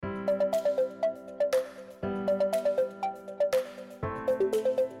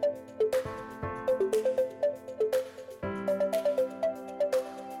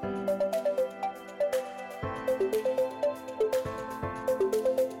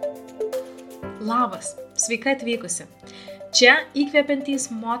Labas, sveika atvykusi. Čia įkvepiantys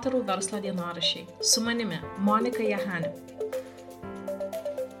moterų verslo dienoraščiai. Su manimi Monika Jahani.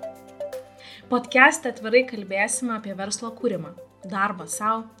 Podcast'e atvirai kalbėsime apie verslo kūrimą, darbą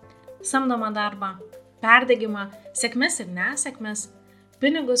savo, samdomą darbą, perdegimą, sėkmes ir nesėkmes,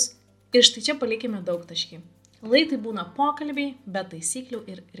 pinigus ir štai čia palikime daug taškį. Lai tai būna pokalbiai, be taisyklių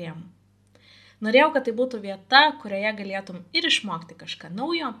ir rėmų. Norėjau, kad tai būtų vieta, kurioje galėtum ir išmokti kažką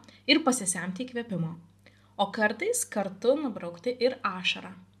naujo, ir pasisemti įkvėpimo. O kartais kartu nubraukti ir ašarą,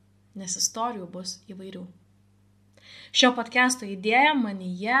 nes istorijų bus įvairių. Šio podcast'o idėja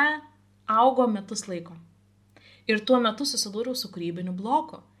manyje augo metus laiko. Ir tuo metu susidūriau su kūrybiniu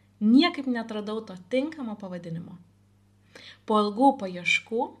bloku. Niekaip netradau to tinkamo pavadinimo. Po ilgų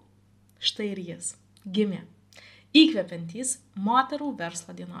paieškų, štai ir jis gimė. Įkvepiantys moterų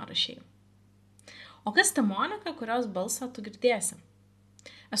verslo dienoraščiai. O kas ta Monika, kurios balsą tu girdėsi?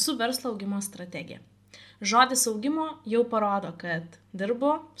 Esu verslo augimo strategė. Žodis augimo jau parodo, kad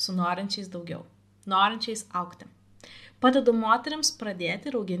dirbu su norinčiais daugiau, norinčiais augti. Padedu moteriams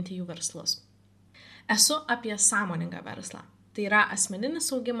pradėti ir auginti jų verslus. Esu apie sąmoningą verslą. Tai yra asmeninis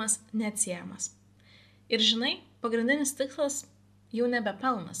augimas neatsiejamas. Ir žinai, pagrindinis tikslas jau nebe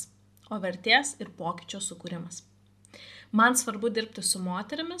pelnas, o vertės ir pokyčio sukūrimas. Man svarbu dirbti su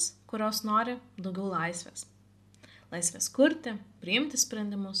moterimis, kurios nori daugiau laisvės. Laisvės kurti, priimti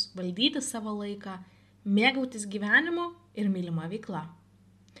sprendimus, valdyti savo laiką, mėgautis gyvenimu ir mylima veikla.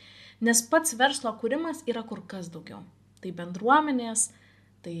 Nes pats verslo kūrimas yra kur kas daugiau. Tai bendruomenės,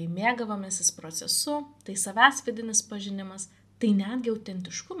 tai mėgavimasis procesu, tai savęs vidinis pažinimas, tai netgi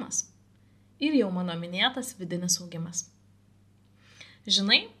autentiškumas. Ir jau mano minėtas vidinis augimas.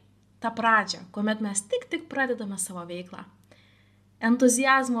 Žinai, tą pradžią, kuomet mes tik pradedame savo veiklą.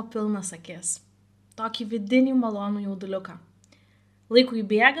 Entuziazmo pilnas akis. Tokį vidinį malonų jauduliuką. Laikui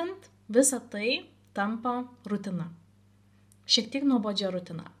bėgant, visa tai tampa rutina. Šiek tiek nuobodžia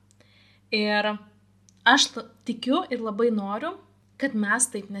rutina. Ir aš tikiu ir labai noriu, kad mes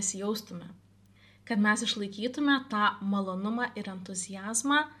taip nesijaustume. Kad mes išlaikytume tą malonumą ir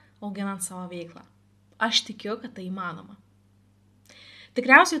entuziazmą auginant savo veiklą. Aš tikiu, kad tai įmanoma.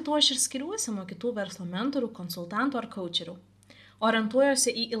 Tikriausiai tuo aš ir skiriuosi nuo kitų verslo mentorių, konsultantų ar coacherių.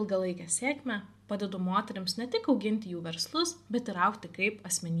 Orientuojuosi į ilgalaikę sėkmę, padedu moterims ne tik auginti jų verslus, bet ir augti kaip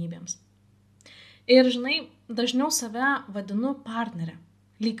asmenybėms. Ir žinai, dažniau save vadinu partnerę,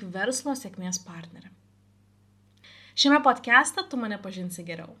 lyg verslo sėkmės partnerė. Šiame podcast'e tu mane pažinsi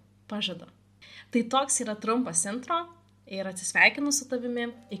geriau, pažadu. Tai toks yra trumpas intro ir atsisveikinu su tavimi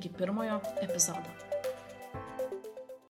iki pirmojo epizodo.